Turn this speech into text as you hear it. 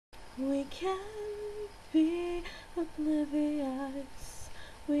We can't be oblivious.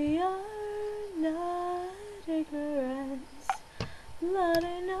 We are not ignorance. Blood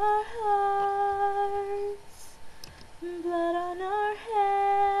in our hearts, blood on our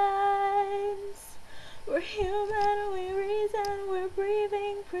hands. We're human, we reason, we're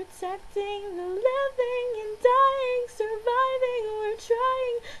breathing, protecting the living and dying, surviving. We're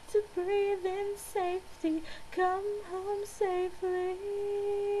trying to breathe in safety, come home safely.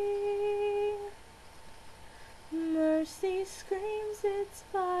 Mercy screams its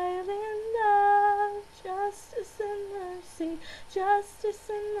violent love, justice and mercy, justice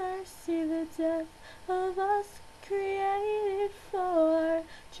and mercy, the death of us created for.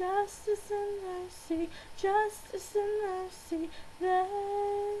 Justice and mercy, justice and mercy,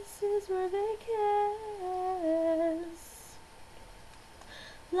 this is where they kiss.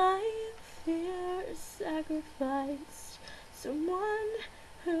 Life here sacrificed, someone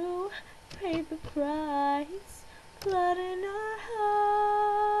who paid the price. Blood in our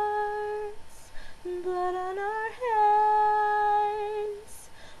hearts, blood on our hands.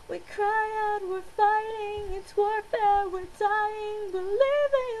 We cry out, we're fighting, it's warfare, we're dying,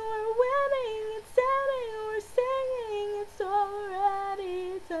 believing we're winning, it's ending, we're singing, it's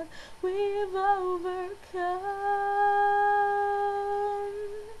already done, we've overcome.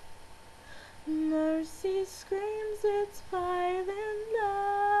 Mercy screams its violent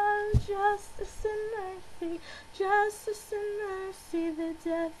love, justice and mercy, justice and mercy, the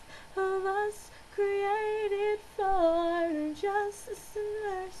death of us created for. Justice and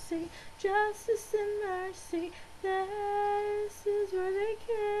mercy, justice and mercy, this is where they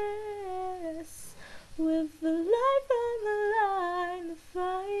kiss. With the life on the line, the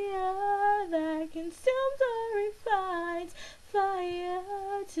fire that consumes or refines, fire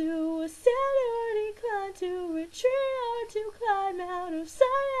to ascend or decline, to retreat or to climb, out of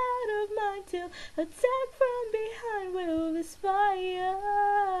sight, out of mind, till attack from behind. Will this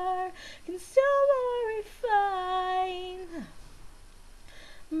fire consume or refine?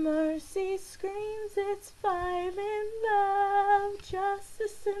 Mercy screams its violent love,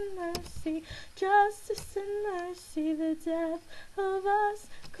 justice and mercy, justice and mercy, the death of us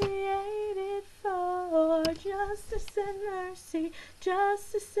created for. Justice and mercy,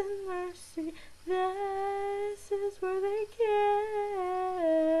 justice and mercy, this is where they kiss.